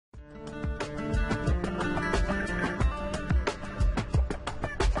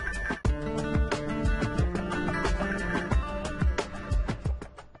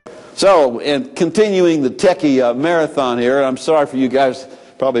So, and continuing the techie marathon here, I'm sorry for you guys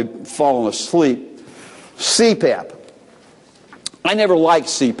probably falling asleep. CPAP. I never liked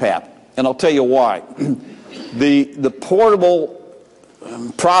CPAP, and I'll tell you why. The portable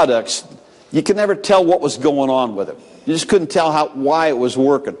products, you can never tell what was going on with it. You just couldn't tell why it was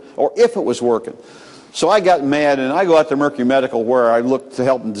working or if it was working. So I got mad, and I go out to Mercury Medical where I look to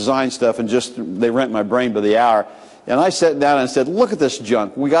help them design stuff, and just they rent my brain by the hour. And I sat down and said, look at this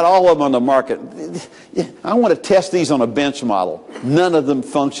junk. We got all of them on the market. I want to test these on a bench model. None of them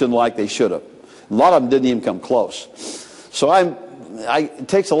functioned like they should have. A lot of them didn't even come close. So it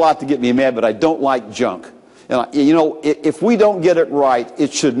takes a lot to get me mad, but I don't like junk. And you know, if we don't get it right,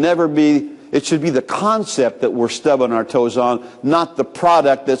 it should never be. It should be the concept that we're stubbing our toes on, not the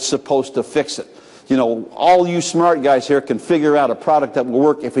product that's supposed to fix it. You know, all you smart guys here can figure out a product that will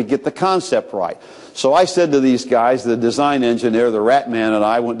work if we get the concept right. So I said to these guys, the design engineer, the rat man, and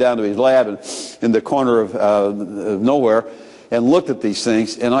I went down to his lab in the corner of nowhere and looked at these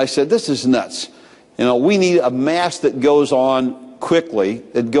things, and I said, this is nuts. You know, we need a mask that goes on quickly,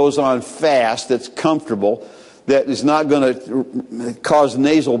 that goes on fast, that's comfortable, that is not going to cause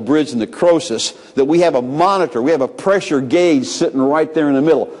nasal bridge necrosis, that we have a monitor, we have a pressure gauge sitting right there in the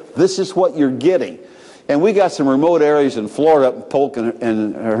middle. This is what you're getting. And we got some remote areas in Florida, up in Polk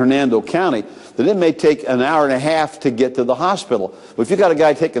and Hernando County, that it may take an hour and a half to get to the hospital. But if you got a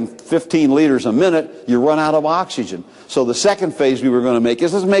guy taking 15 liters a minute, you run out of oxygen. So the second phase we were going to make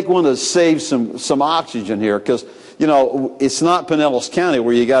is let's make one that saves some oxygen here, because you know, it's not Pinellas County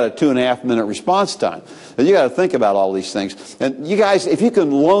where you got a 2.5 minute response time. And you got to think about all these things. And you guys, if you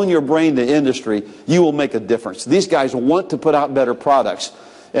can loan your brain to industry, you will make a difference. These guys want to put out better products.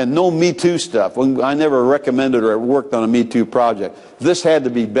 And no Me Too stuff. I never recommended or worked on a Me Too project. This had to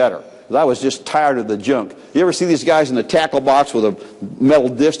be better. I was just tired of the junk. You ever see these guys in the tackle box with a metal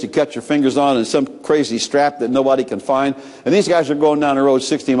disc you cut your fingers on and some crazy strap that nobody can find? And these guys are going down the road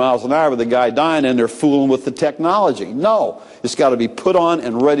 60 miles an hour with a guy dying, and they're fooling with the technology. No, it's got to be put on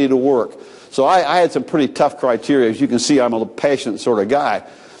and ready to work. So I had some pretty tough criteria. As you can see, I'm a passionate sort of guy.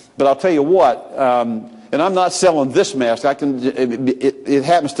 But I'll tell you what, and I'm not selling this mask. It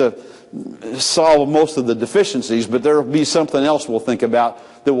happens to solve most of the deficiencies, but there will be something else we'll think about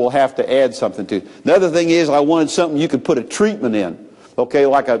that we'll have to add something to. The other thing is I wanted something you could put a treatment in, okay,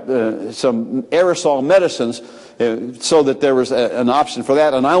 like some aerosol medicines, so that there was an option for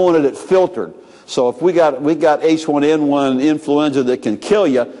that, and I wanted it filtered. So if we got H1N1 influenza that can kill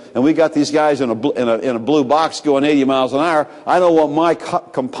you, and we got these guys in a blue box going 80 miles an hour, I don't want my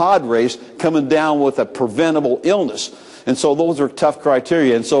compadres coming down with a preventable illness. And so those are tough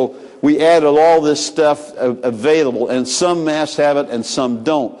criteria. And so we added all this stuff available, and some masks have it and some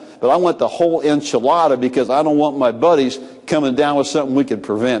don't. But I want the whole enchilada because I don't want my buddies coming down with something we could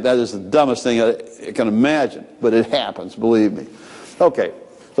prevent. That is the dumbest thing I can imagine, but it happens, believe me. Okay,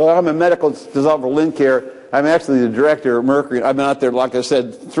 so I'm a medical consultant for Lincare. I'm actually the director of Mercury. I've been out there, like I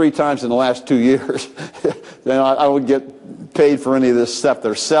said, 3 times in the last 2 years. I don't get paid for any of this stuff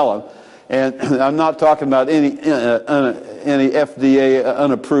they're selling. And I'm not talking about any FDA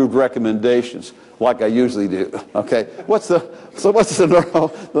unapproved recommendations like I usually do. Okay, what's the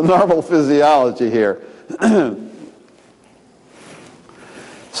normal physiology here?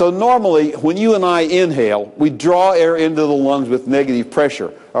 So normally, when you and I inhale, we draw air into the lungs with negative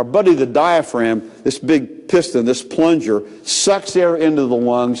pressure. Our buddy, the diaphragm, this big piston, this plunger, sucks air into the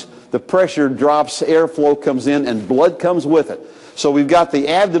lungs. The pressure drops, airflow comes in, and blood comes with it. So we've got the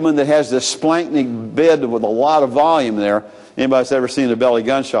abdomen that has this splanchnic bed with a lot of volume there. Anybody that's ever seen a belly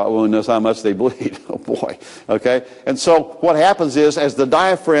gunshot wound knows how much they bleed. Oh boy. Okay? And so what happens is, as the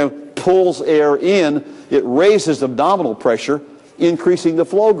diaphragm pulls air in, it raises abdominal pressure, increasing the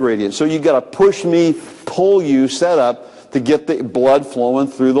flow gradient. So you've got a push me, pull you setup to get the blood flowing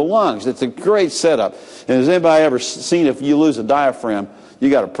through the lungs. It's a great setup. And has anybody ever seen if you lose a diaphragm, you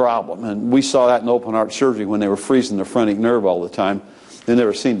got a problem? And we saw that in open heart surgery when they were freezing the phrenic nerve all the time. They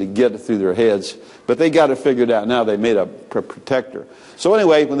never seemed to get it through their heads. But they got it figured out. Now they made a protector. So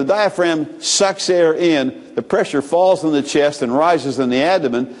anyway, when the diaphragm sucks air in, the pressure falls in the chest and rises in the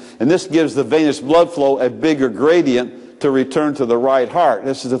abdomen, and this gives the venous blood flow a bigger gradient to return to the right heart.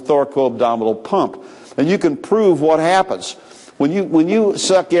 This is the thoracoabdominal pump. And you can prove what happens. When you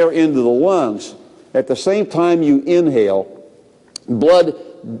suck air into the lungs, at the same time you inhale, blood,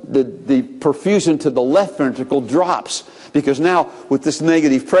 the perfusion to the left ventricle drops Because now, with this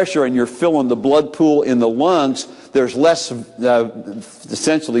negative pressure and you're filling the blood pool in the lungs, there's less,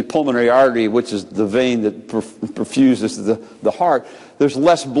 essentially, pulmonary artery, which is the vein that perfuses the heart. There's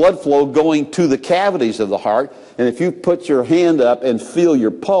less blood flow going to the cavities of the heart. And if you put your hand up and feel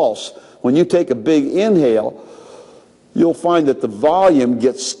your pulse, when you take a big inhale, you'll find that the volume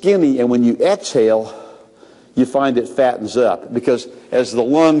gets skinny, and when you exhale, you find it fattens up. Because as the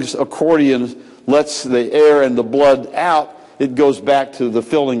lungs accordion lets the air and the blood out, it goes back to the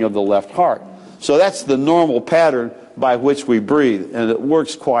filling of the left heart. So that's the normal pattern by which we breathe, and it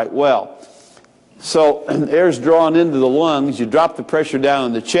works quite well. So air is drawn into the lungs. You drop the pressure down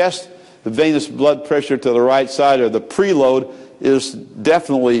in the chest. The venous blood pressure to the right side, or the preload, is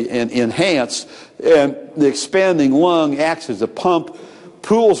definitely enhanced, and the expanding lung acts as a pump,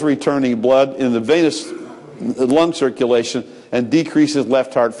 pools returning blood in the venous lung circulation, and decreases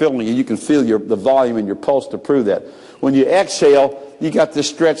left heart filling. And you can feel the volume in your pulse to prove that. When you exhale, you got this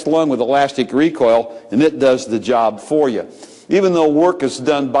stretched lung with elastic recoil, and it does the job for you. Even though work is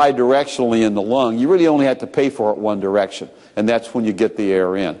done bidirectionally in the lung, you really only have to pay for it one direction, and that's when you get the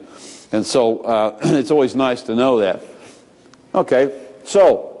air in. And so it's always nice to know that. Okay,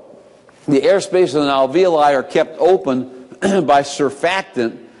 so the airspace and the alveoli are kept open by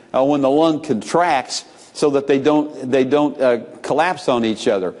surfactant when the lung contracts, so that they don't collapse on each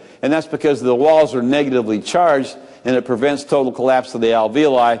other. And that's because the walls are negatively charged, and it prevents total collapse of the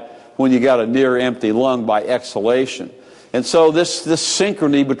alveoli when you got a near empty lung by exhalation. And so this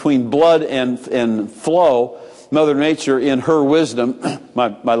synchrony between blood and flow, Mother Nature, in her wisdom,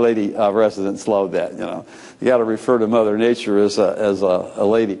 my lady residents love that, you know. You got to refer to Mother Nature as a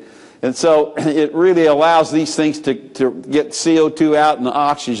lady. And so it really allows these things to get CO2 out and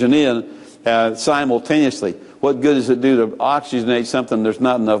oxygen in simultaneously. What good does it do to oxygenate something there's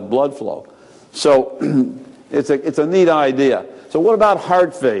not enough blood flow? So it's a neat idea. So what about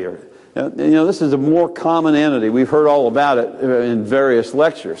heart failure? You know, this is a more common entity. We've heard all about it in various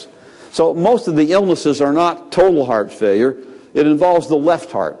lectures. So most of the illnesses are not total heart failure. It involves the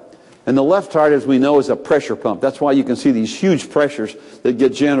left heart. And the left heart, as we know, is a pressure pump. That's why you can see these huge pressures that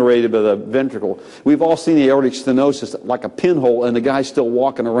get generated by the ventricle. We've all seen the aortic stenosis like a pinhole, and the guy's still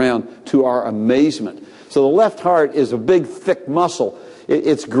walking around to our amazement. So the left heart is a big, thick muscle.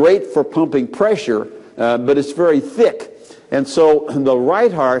 It's great for pumping pressure, but it's very thick. And so the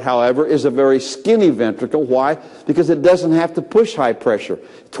right heart, however, is a very skinny ventricle. Why? Because it doesn't have to push high pressure.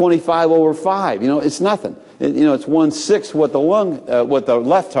 25/5, you know, it's nothing. It's 1/6 what the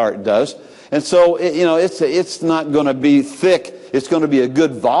left heart does. And so, it's not going to be thick. It's going to be a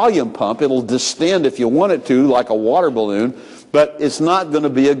good volume pump. It'll distend if you want it to, like a water balloon, but it's not going to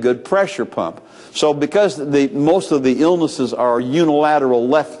be a good pressure pump. So because most of the illnesses are unilateral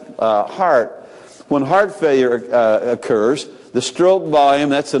left heart, when heart failure occurs, the stroke volume,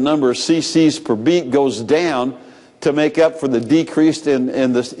 that's the number of cc's per beat, goes down to make up for the decrease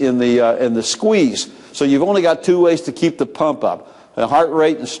in the squeeze. So you've only got two ways to keep the pump up: the heart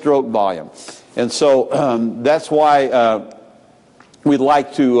rate and stroke volume. And so that's why we'd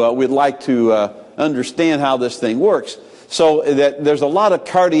like to understand how this thing works. So that there's a lot of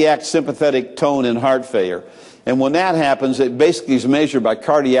cardiac sympathetic tone in heart failure, and when that happens, it basically is measured by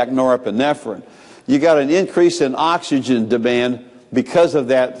cardiac norepinephrine. You got an increase in oxygen demand because of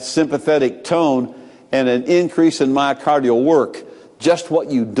that sympathetic tone, and an increase in myocardial work. Just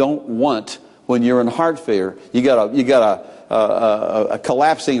what you don't want when you're in heart failure. You got a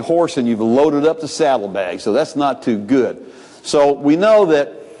collapsing horse, and you've loaded up the saddlebag, so that's not too good. So we know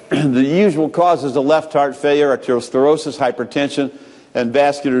that the usual causes of left heart failure are atherosclerosis, hypertension, and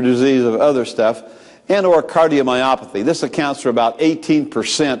vascular disease of other stuff, and or cardiomyopathy. This accounts for about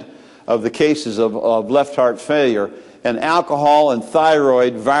 18% of the cases of left heart failure, and alcohol and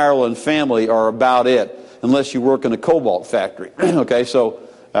thyroid, viral and family are about it, unless you work in a cobalt factory. Okay, so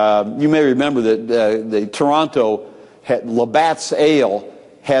you may remember that the Toronto Labatt's Ale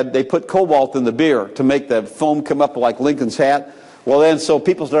they put cobalt in the beer to make the foam come up like Lincoln's hat. Well, then, so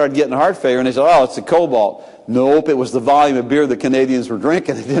people started getting heart failure, and they said, oh, it's the cobalt. Nope, it was the volume of beer the Canadians were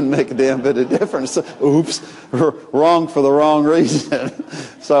drinking. It didn't make a damn bit of difference. Oops, wrong for the wrong reason.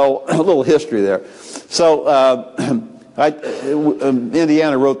 So, a little history there. So,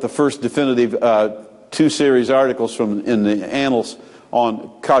 Indiana wrote the first definitive two-series articles in the Annals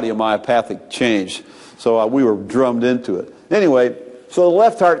on cardiomyopathic change. So, we were drummed into it. Anyway, so the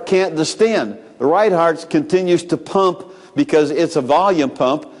left heart can't distend. The right heart continues to pump because it's a volume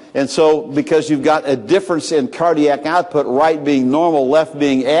pump. And so because you've got a difference in cardiac output, right being normal, left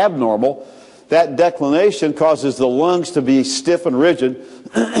being abnormal, that declination causes the lungs to be stiff and rigid,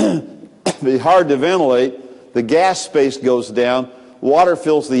 be hard to ventilate, the gas space goes down, water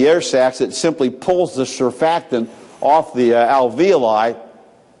fills the air sacs, it simply pulls the surfactant off the alveoli,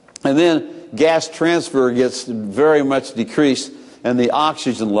 and then gas transfer gets very much decreased and the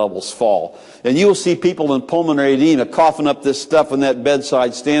oxygen levels fall. And you'll see people in pulmonary edema coughing up this stuff in that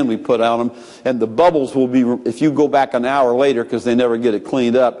bedside stand we put on them, and the bubbles will be, if you go back an hour later because they never get it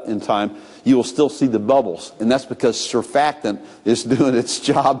cleaned up in time, you will still see the bubbles. And that's because surfactant is doing its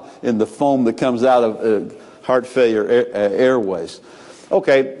job in the foam that comes out of heart failure airways.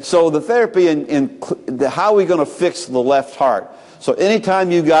 Okay, so the therapy how are we going to fix the left heart? So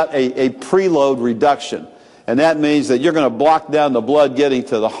anytime you got a preload reduction, and that means that you're going to block down the blood getting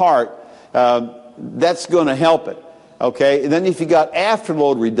to the heart, that's going to help it. Okay, and then if you got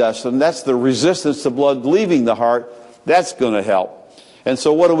afterload reduction, that's the resistance to blood leaving the heart, that's going to help. And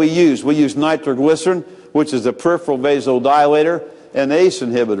so what do we use? We use nitroglycerin, which is a peripheral vasodilator, and ACE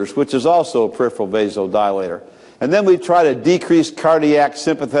inhibitors, which is also a peripheral vasodilator. And then we try to decrease cardiac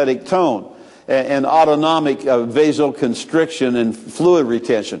sympathetic tone and autonomic vasoconstriction and fluid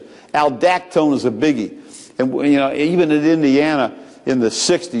retention. Aldactone is a biggie. And you know, even in Indiana in the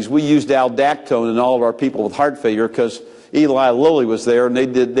 60s, we used aldactone in all of our people with heart failure because Eli Lilly was there, and they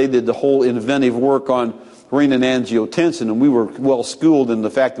did the whole inventive work on renin-angiotensin, and we were well schooled in the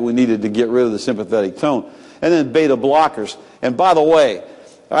fact that we needed to get rid of the sympathetic tone. And then beta blockers. And by the way,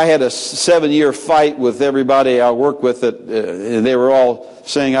 I had a 7-year fight with everybody I worked with, and they were all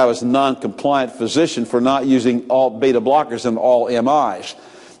saying I was a non-compliant physician for not using all beta blockers in all MIs.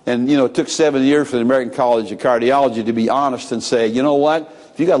 And, you know, it took 7 years for the American College of Cardiology to be honest and say, you know what,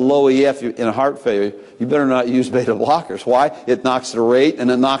 if you got low EF in a heart failure, you better not use beta blockers. Why? It knocks the rate and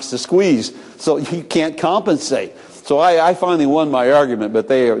it knocks the squeeze. So you can't compensate. So I finally won my argument,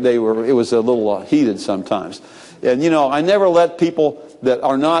 but it was a little heated sometimes. And, you know, I never let people that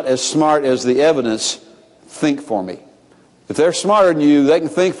are not as smart as the evidence think for me. If they're smarter than you, they can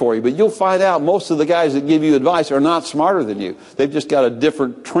think for you. But you'll find out most of the guys that give you advice are not smarter than you. They've just got a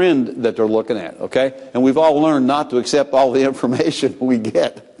different trend that they're looking at, okay? And we've all learned not to accept all the information we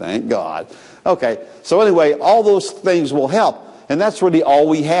get. Thank God. Okay, so anyway, all those things will help. And that's really all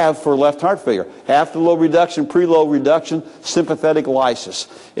we have for left heart failure. Afterload reduction, preload reduction, sympathetic lysis.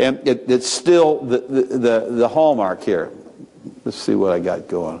 And it's still the hallmark here. Let's see what I got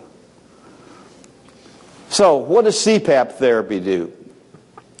going. So, what does CPAP therapy do?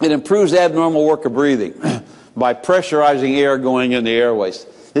 It improves abnormal work of breathing by pressurizing air going in the airways.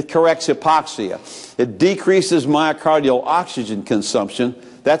 It corrects hypoxia. It decreases myocardial oxygen consumption.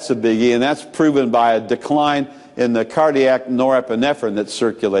 That's a biggie, and that's proven by a decline in the cardiac norepinephrine that's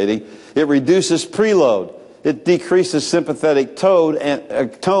circulating. It reduces preload. It decreases sympathetic tone,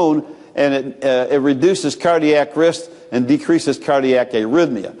 and it reduces cardiac risk and decreases cardiac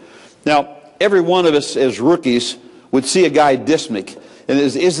arrhythmia. Now, every one of us as rookies would see a guy dyspneic. And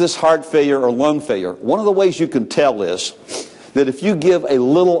is this heart failure or lung failure? One of the ways you can tell is that if you give a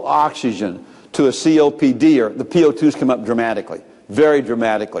little oxygen to a COPDer, the PO2s come up dramatically, very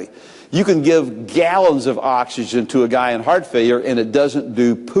dramatically. You can give gallons of oxygen to a guy in heart failure and it doesn't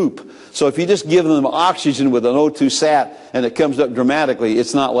do poop. So if you just give them oxygen with an O2 sat and it comes up dramatically,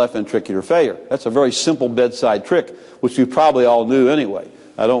 it's not left ventricular failure. That's a very simple bedside trick, which you probably all knew anyway.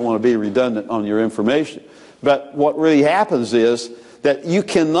 I don't want to be redundant on your information. But what really happens is that you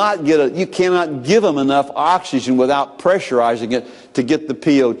cannot give them enough oxygen without pressurizing it to get the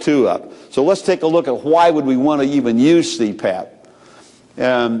PO2 up. So let's take a look at why would we want to even use CPAP.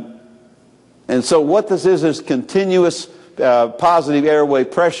 And so what this is continuous positive airway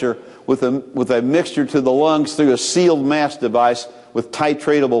pressure with a mixture to the lungs through a sealed mask device with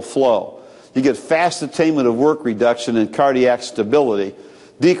titratable flow. You get fast attainment of work reduction and cardiac stability,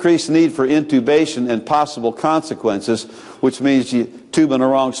 decreased need for intubation and possible consequences, which means you tube in the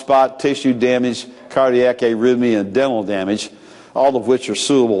wrong spot, tissue damage, cardiac arrhythmia, and dental damage, all of which are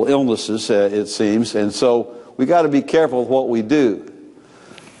suable illnesses, it seems. And so we got to be careful with what we do.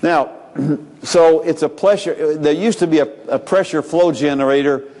 Now, so it's a pressure. There used to be a pressure flow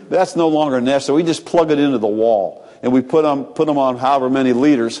generator. That's no longer necessary. We just plug it into the wall, and we put them on however many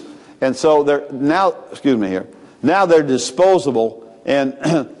liters. And so they're now, now they're disposable. And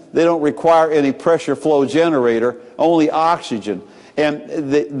they don't require any pressure flow generator, only oxygen. And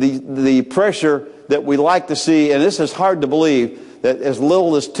the pressure that we like to see, and this is hard to believe, that as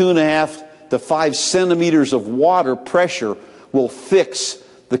little as 2.5 to 5 centimeters of water pressure will fix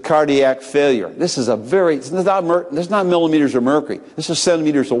the cardiac failure. This is it's not millimeters of mercury. This is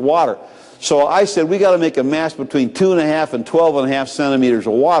centimeters of water. So I said we got to make a mask between 2.5 and 12.5 centimeters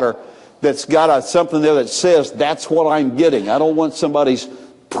of water that's got something there that says that's what I'm getting. I don't want somebody's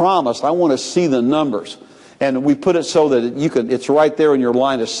promise. I want to see the numbers. And we put it so that it's right there in your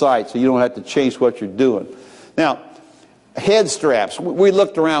line of sight, so you don't have to change what you're doing. Now, head straps. We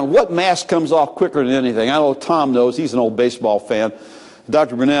looked around. What mask comes off quicker than anything? I know Tom knows. He's an old baseball fan.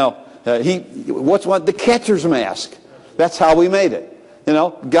 Dr. Brunel, the catcher's mask. That's how we made it. You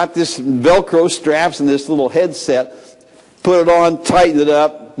know, got this Velcro straps and this little headset, put it on, tighten it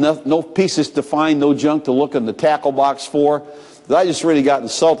up, no pieces to find, no junk to look in the tackle box for. I just really got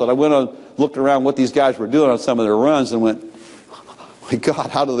insulted. I went on, looked around what these guys were doing on some of their runs and went, oh my God,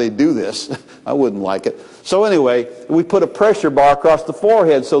 how do they do this? I wouldn't like it. So anyway, we put a pressure bar across the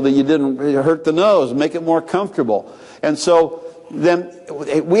forehead so that you didn't hurt the nose, make it more comfortable. And so then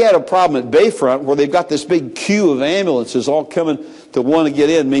we had a problem at Bayfront where they've got this big queue of ambulances all coming to want to get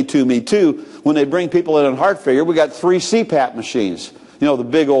in, me too, me too. When they bring people in on heart failure, we got 3 CPAP machines. You know, the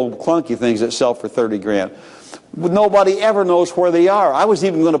big old clunky things that sell for 30 grand. Nobody ever knows where they are. I was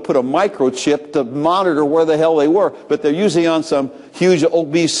even going to put a microchip to monitor where the hell they were, but they're usually on some huge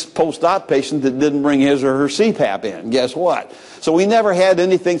obese post-op patient that didn't bring his or her CPAP in. Guess what? So we never had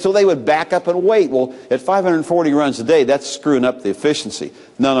anything, so they would back up and wait. Well, at 540 runs a day, that's screwing up the efficiency.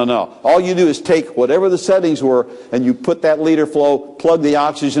 No. All you do is take whatever the settings were, and you put that liter flow, plug the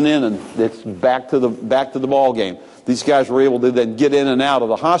oxygen in, and it's back to the ball game. These guys were able to then get in and out of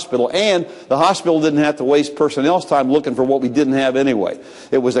the hospital, and the hospital didn't have to waste personnel's time looking for what we didn't have anyway.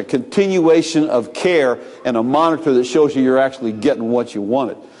 It was a continuation of care and a monitor that shows you're actually getting what you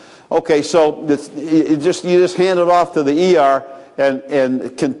wanted. Okay, so you just hand it off to the ER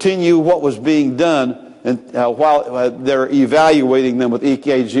and continue what was being done while they're evaluating them with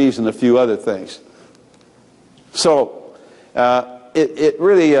EKGs and a few other things. So it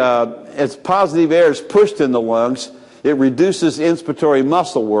really, as positive air is pushed in the lungs, it reduces inspiratory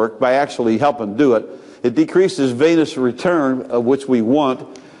muscle work by actually helping do it. It decreases venous return, which we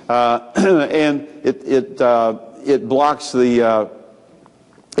want, and it blocks the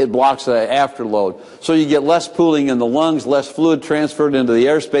afterload. So you get less pooling in the lungs, less fluid transferred into the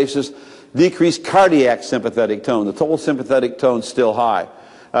air spaces, decreased cardiac sympathetic tone. The total sympathetic tone is still high.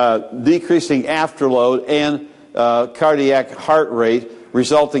 Decreasing afterload and cardiac heart rate,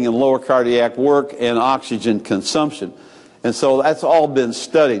 resulting in lower cardiac work and oxygen consumption. And so that's all been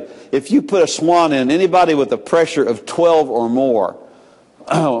studied. If you put a swan in, anybody with a pressure of 12 or more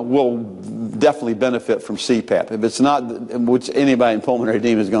will definitely benefit from CPAP. If it's not, which anybody in pulmonary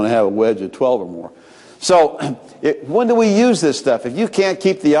edema is going to have a wedge of 12 or more. So when do we use this stuff? If you can't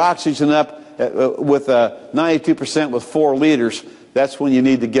keep the oxygen up with 92% with 4 liters, that's when you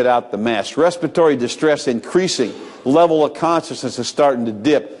need to get out the mask. Respiratory distress increasing. Level of consciousness is starting to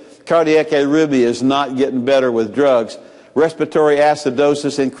dip. Cardiac arrhythmia is not getting better with drugs. Respiratory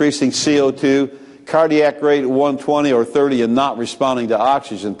acidosis increasing CO2. Cardiac rate 120 or 30 and not responding to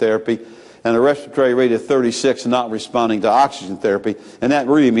oxygen therapy. And a respiratory rate of 36 not responding to oxygen therapy. And that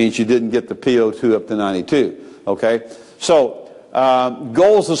really means you didn't get the PO2 up to 92. Okay? So,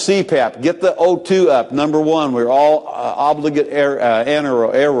 goals of CPAP. Get the O2 up. Number 1, we're all obligate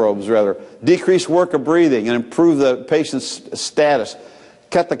anaerobes, rather. Decrease work of breathing and improve the patient's status.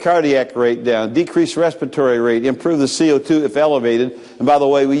 Cut the cardiac rate down. Decrease respiratory rate. Improve the CO2 if elevated. And by the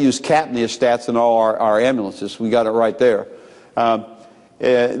way, we use capnia stats in all our ambulances. We got it right there. The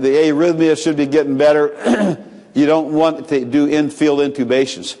arrhythmia should be getting better. You don't want to do in-field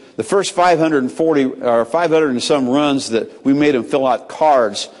intubations. The first 540 or 500 and some runs that we made them fill out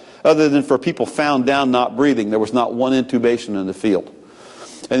cards, other than for people found down not breathing, there was not one intubation in the field.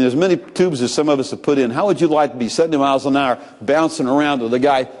 And as many tubes as some of us have put in, how would you like to be 70 miles an hour bouncing around with a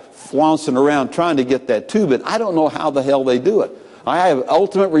guy flouncing around trying to get that tube in? I don't know how the hell they do it. I have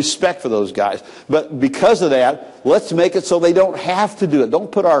ultimate respect for those guys. But because of that, let's make it so they don't have to do it.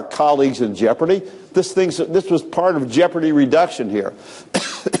 Don't put our colleagues in jeopardy. This was part of jeopardy reduction here.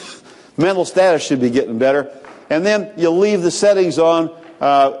 Mental status should be getting better. And then you leave the settings on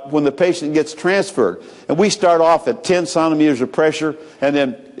when the patient gets transferred. And we start off at 10 centimeters of pressure, and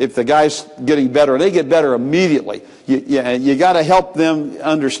then if the guy's getting better, they get better immediately. You got to help them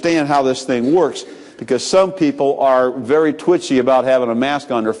understand how this thing works, because some people are very twitchy about having a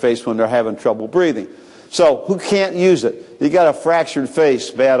mask on their face when they're having trouble breathing. So who can't use it? You got a fractured face,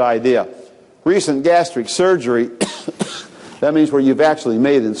 bad idea. Recent gastric surgery, that means where you've actually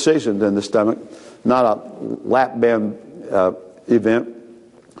made incisions in the stomach, not a lap band event.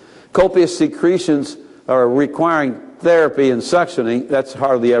 Copious secretions are requiring therapy and suctioning. That's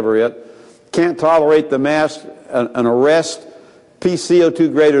hardly ever it. Can't tolerate the mask, an arrest,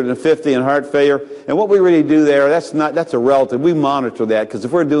 PCO2 greater than 50 and heart failure. And what we really do there, that's a relative. We monitor that, because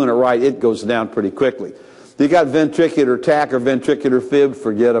if we're doing it right, it goes down pretty quickly. You got ventricular tach or ventricular fib,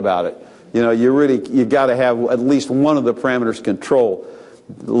 forget about it. You know, you got to have at least one of the parameters controlled.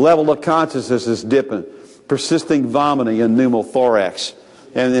 The level of consciousness is dipping, persisting vomiting and pneumothorax.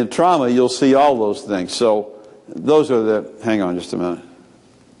 And in trauma, you'll see all those things. So those are the, hang on just a minute.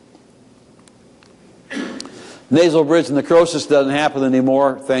 Nasal bridge necrosis doesn't happen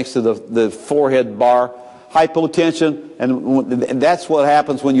anymore thanks to the forehead bar. Hypotension, and that's what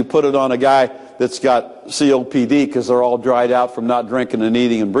happens when you put it on a guy that's got COPD because they're all dried out from not drinking and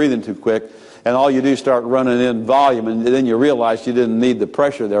eating and breathing too quick. And all you do is start running in volume, and then you realize you didn't need the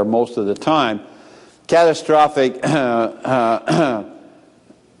pressure there most of the time. Catastrophic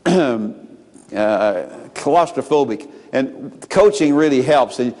claustrophobic. And coaching really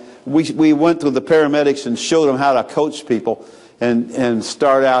helps. And we went through the paramedics and showed them how to coach people and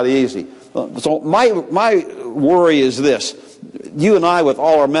start out easy. So my worry is this. You and I, with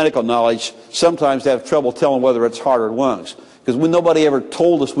all our medical knowledge, sometimes have trouble telling whether it's heart or lungs. Because nobody ever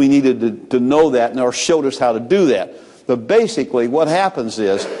told us we needed to know that, nor showed us how to do that. But basically what happens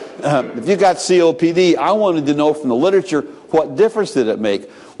is, if you got COPD, I wanted to know from the literature, what difference did it make?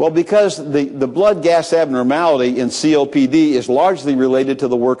 Well, because the blood gas abnormality in COPD is largely related to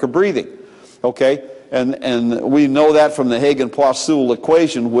the work of breathing. Okay? And we know that from the Hagen-Poiseuille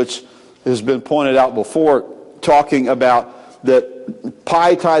equation, which has been pointed out before, talking about that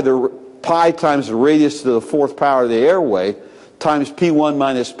pi times the radius to the fourth power of the airway times P1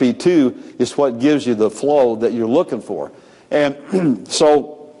 minus P2 is what gives you the flow that you're looking for. And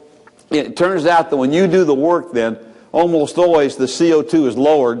so it turns out that when you do the work, then almost always the CO2 is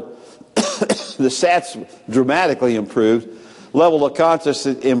lowered, the SAT's dramatically improved, level of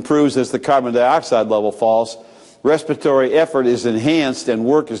consciousness improves as the carbon dioxide level falls, respiratory effort is enhanced and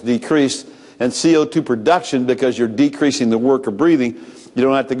work is decreased, and CO2 production, because you're decreasing the work of breathing, you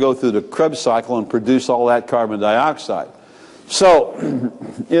don't have to go through the Krebs cycle and produce all that carbon dioxide. So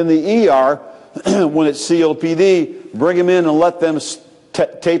in the ER, when it's COPD, bring them in and let them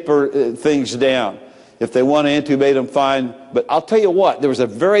taper things down. If they want to intubate them, fine. But I'll tell you what, there was a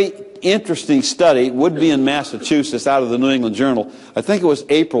very interesting study, it would be in Massachusetts, out of the New England Journal. I think it was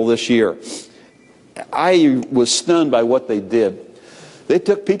April this year. I was stunned by what they did. They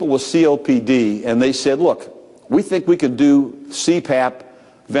took people with COPD and they said, look, we think we can do CPAP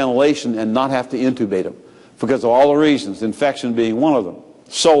ventilation and not have to intubate them because of all the reasons, infection being one of them.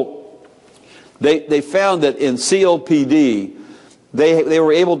 So they found that in COPD, they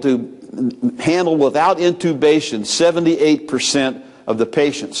were able to handle without intubation 78% of the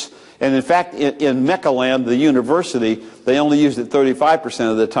patients. And in fact, in Meccaland, the university, they only used it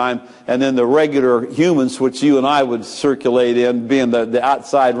 35% of the time. And then the regular humans, which you and I would circulate in, being the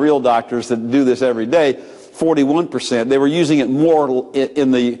outside real doctors that do this every day, 41%. They were using it more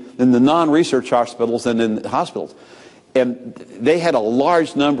in the non-research hospitals than in the hospitals. And they had a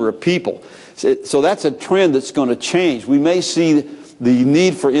large number of people. So that's a trend that's going to change. We may see the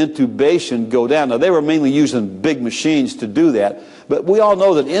need for intubation go down. Now, they were mainly using big machines to do that. But we all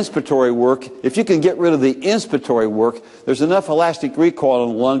know that inspiratory work, if you can get rid of the inspiratory work, there's enough elastic recoil in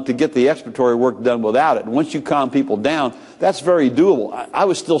the lung to get the expiratory work done without it. And once you calm people down, that's very doable. I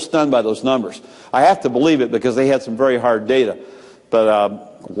was still stunned by those numbers. I have to believe it because they had some very hard data.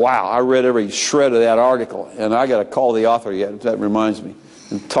 But wow, I read every shred of that article, and I got to call the author yet, that reminds me,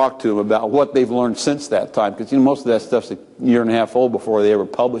 and talk to them about what they've learned since that time, because most of that stuff's a year and a half old before they ever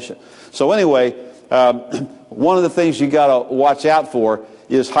publish it. So anyway, one of the things you got to watch out for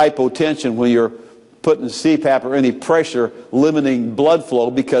is hypotension when you're putting CPAP or any pressure limiting blood flow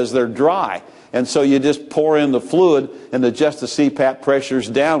because they're dry. And so you just pour in the fluid and adjust the CPAP pressures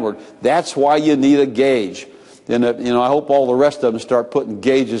downward. That's why you need a gauge. And I hope all the rest of them start putting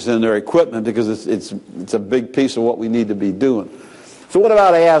gauges in their equipment because it's a big piece of what we need to be doing. So what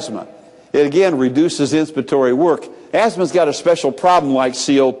about asthma? It again reduces inspiratory work. Asthma's got a special problem like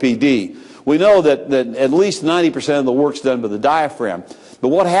COPD. We know that at least 90% of the work's done by the diaphragm. But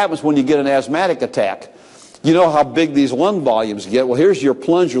what happens when you get an asthmatic attack? You know how big these lung volumes get. Well, here's your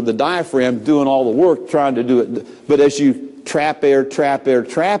plunger, the diaphragm, doing all the work, trying to do it. But as you trap air,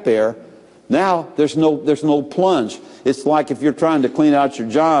 now there's no plunge. It's like if you're trying to clean out your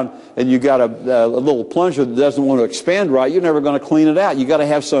john and you got a little plunger that doesn't want to expand right, you're never going to clean it out. You got to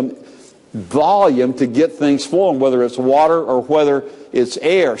have some volume to get things flowing, whether it's water or whether it's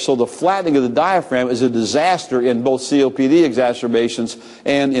air. So the flattening of the diaphragm is a disaster in both COPD exacerbations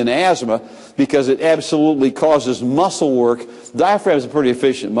and in asthma because it absolutely causes muscle work. The diaphragm is a pretty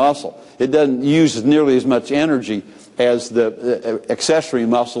efficient muscle. It doesn't use nearly as much energy as the accessory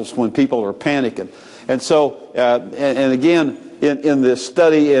muscles when people are panicking. And so, and again, in this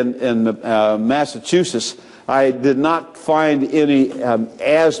study in Massachusetts, I did not find any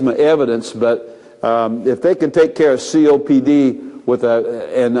asthma evidence, but if they can take care of COPD with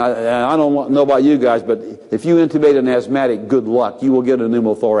and I don't know about you guys, but if you intubate an asthmatic, good luck. You will get a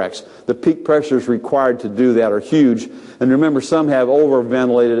pneumothorax. The peak pressures required to do that are huge. And remember, some have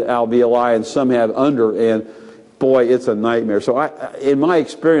over-ventilated alveoli and some have under, and boy, it's a nightmare. So in my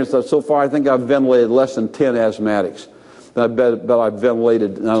experience so far, I think I've ventilated less than 10 asthmatics. I bet I've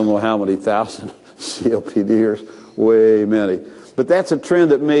ventilated, I don't know how many thousand COPDers, way many. But that's a trend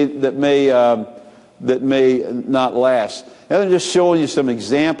that may not last. And I'm just showing you some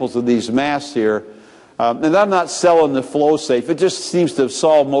examples of these masks here. And I'm not selling the FlowSafe. It just seems to have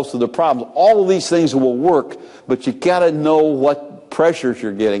solved most of the problems. All of these things will work, but you got to know what pressures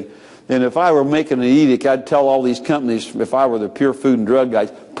you're getting. And if I were making an edict, I'd tell all these companies, if I were the pure food and drug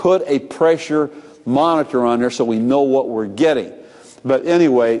guys, put a pressure monitor on there so we know what we're getting. But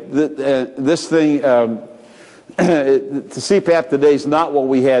anyway, this thing, the CPAP today is not what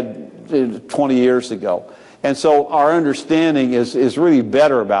we had 20 years ago. And so our understanding is really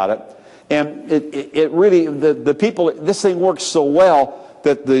better about it. And it really, the people, this thing works so well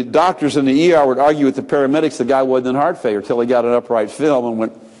that the doctors in the ER would argue with the paramedics the guy wasn't in heart failure until he got an upright film and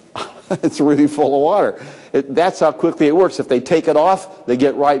went, it's really full of water. That's how quickly it works. If they take it off, they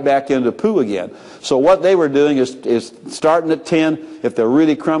get right back into poo again. So what they were doing is starting at 10. If they're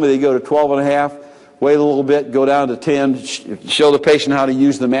really crummy, they go to 12.5. Wait a little bit, go down to 10, show the patient how to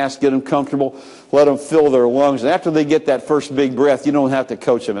use the mask, get them comfortable, let them fill their lungs. And after they get that first big breath, you don't have to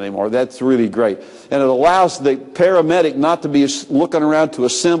coach them anymore. That's really great. And it allows the paramedic not to be looking around to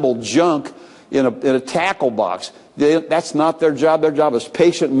assemble junk in a tackle box. That's not their job. Their job is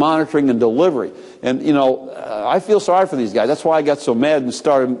patient monitoring and delivery. And, you know, I feel sorry for these guys. That's why I got so mad and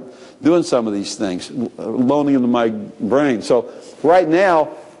started doing some of these things, loaning into my brain. So right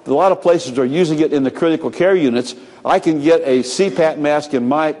now, a lot of places are using it in the critical care units. I can get a CPAP mask in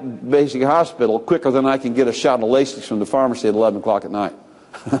my basic hospital quicker than I can get a shot of Lasix from the pharmacy at 11 o'clock at night.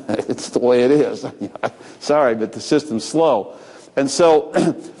 It's the way it is. Sorry, but the system's slow. And so,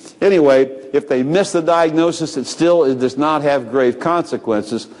 anyway, if they miss the diagnosis, it does not have grave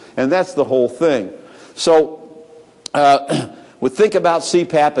consequences, and that's the whole thing. So, think about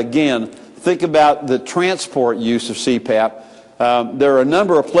CPAP again. Think about the transport use of CPAP. There are a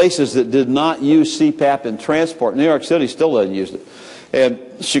number of places that did not use CPAP in transport. New York City still doesn't use it. And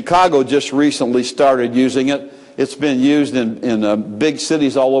Chicago just recently started using it. It's been used in big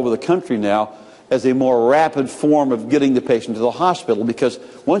cities all over the country now as a more rapid form of getting the patient to the hospital, because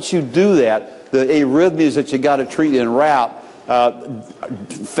once you do that, the arrhythmias that you got to treat en route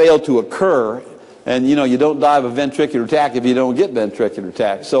fail to occur. And, you know, you don't die of a ventricular attack if you don't get ventricular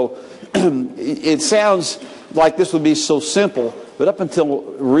attack. So it sounds like this would be so simple, but up until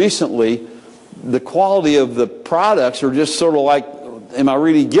recently, the quality of the products are just sort of like, am I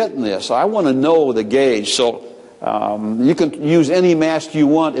really getting this? I want to know the gauge. So you can use any mask you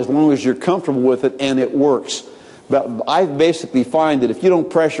want as long as you're comfortable with it and it works. But I basically find that if you don't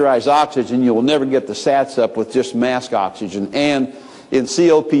pressurize oxygen, you will never get the SATs up with just mask oxygen. And in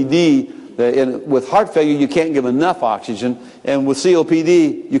COPD, with heart failure, you can't give enough oxygen, and with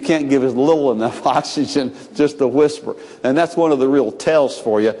COPD, you can't give as little enough oxygen, just a whisper. And that's one of the real tells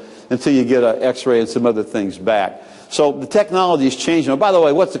for you until you get an X-ray and some other things back. So the technology is changing. Oh, by the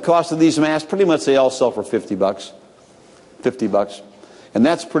way, what's the cost of these masks? Pretty much they all sell for $50. $50. And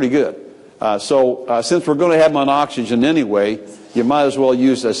that's pretty good. Since we're going to have them on oxygen anyway, you might as well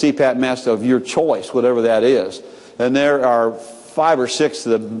use a CPAP mask of your choice, whatever that is. And there are 5 or 6,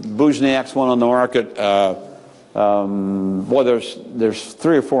 the Bujniak's one on the market. Boy, there's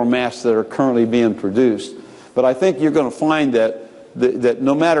 3 or 4 masks that are currently being produced. But I think you're going to find that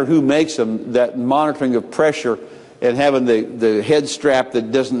no matter who makes them, that monitoring of pressure and having the head strap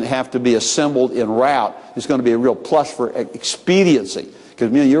that doesn't have to be assembled en route is going to be a real plus for expediency.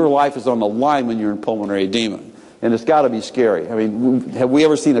 Because your life is on the line when you're in pulmonary edema. And it's got to be scary. I mean, have we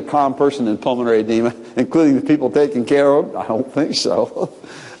ever seen a calm person in pulmonary edema, including the people taking care of them? I don't think so.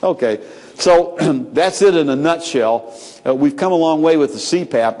 Okay, so that's it in a nutshell. We've come a long way with the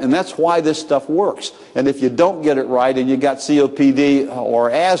CPAP, and that's why this stuff works. And if you don't get it right and you got COPD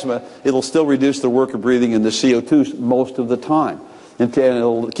or asthma, it'll still reduce the work of breathing and the CO2 most of the time. And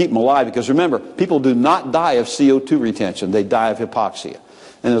it'll keep them alive, because remember, people do not die of CO2 retention. They die of hypoxia.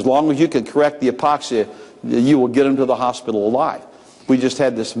 And as long as you can correct the hypoxia, you will get them to the hospital alive. We just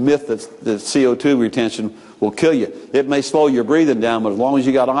had this myth that CO2 retention will kill you. It may slow your breathing down, but as long as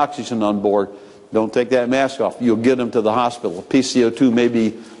you got oxygen on board, don't take that mask off. You'll get them to the hospital. PCO2 may be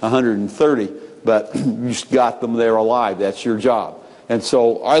 130, but you got them there alive. That's your job. And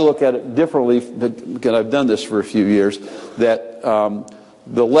so I look at it differently, because I've done this for a few years, that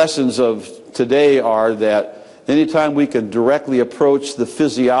the lessons of today are that anytime we can directly approach the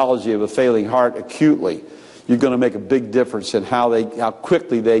physiology of a failing heart acutely, you're going to make a big difference in how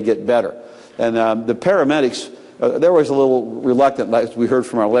quickly they get better. And the paramedics, they're always a little reluctant, like we heard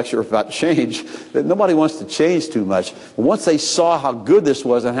from our lecturer about change, that nobody wants to change too much. But once they saw how good this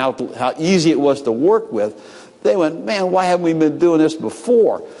was and how easy it was to work with, they went, man, why haven't we been doing this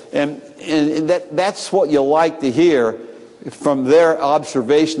before? And that's what you like to hear from their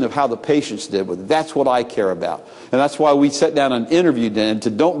observation of how the patients did with it. That's what I care about. And that's why we sat down and interviewed them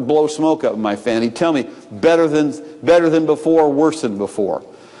to don't blow smoke up my fanny. Tell me, better than before, worse than before.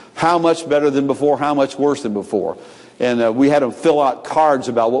 How much better than before, how much worse than before. And we had them fill out cards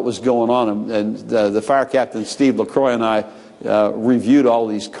about what was going on. And the fire captain, Steve LaCroix, and I reviewed all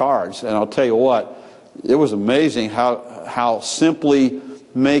these cards. And I'll tell you what, it was amazing how simply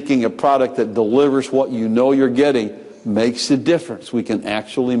making a product that delivers what you know you're getting makes a difference. We can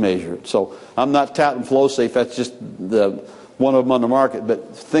actually measure it. So I'm not touting FlowSafe. That's just one of them on the market.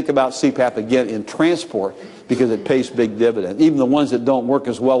 But think about CPAP again in transport, because it pays big dividends. Even the ones that don't work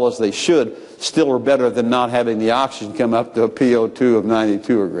as well as they should still are better than not having the oxygen come up to a PO2 of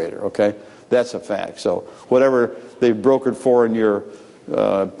 92 or greater. Okay, that's a fact. So whatever they've brokered for in your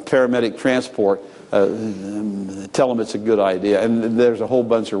paramedic transport, tell them it's a good idea. And there's a whole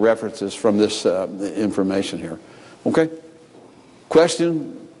bunch of references from this information here. Okay?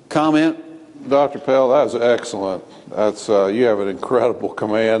 Question? Comment? Dr. Pell, that was excellent. That's you have an incredible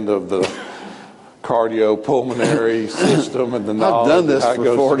command of the cardiopulmonary system and the knowledge. I've done this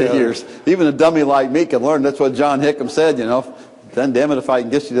for 40 years. Even a dummy like me can learn. That's what John Hickam said, you know. Then damn it, if I can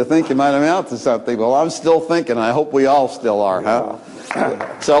get you to think, you might amount to something. Well, I'm still thinking. I hope we all still are, huh?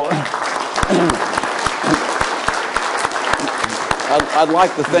 So I'd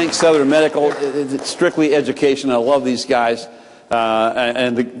like to thank Southern Medical. It's strictly education. I love these guys.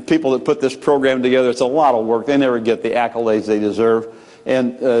 And the people that put this program together, it's a lot of work. They never get the accolades they deserve.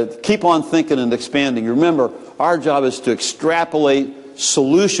 And keep on thinking and expanding. Remember, our job is to extrapolate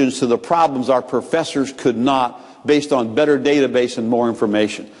solutions to the problems our professors could not, based on better database and more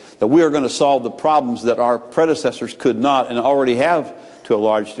information. That we are going to solve the problems that our predecessors could not and already have to a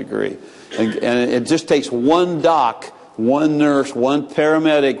large degree. And it just takes one doc, one nurse, one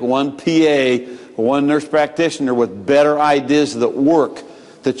paramedic, one PA, one nurse practitioner with better ideas that work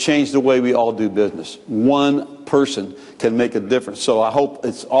to change the way we all do business. One person can make a difference. So I hope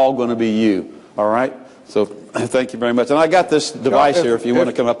it's all going to be you. All right? So thank you very much. And I got this device here if you want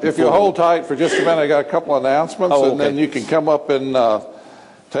to come up. If you hold tight for just a minute, I got a couple of announcements, and then you can come up and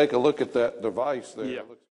take a look at that device there. Yeah.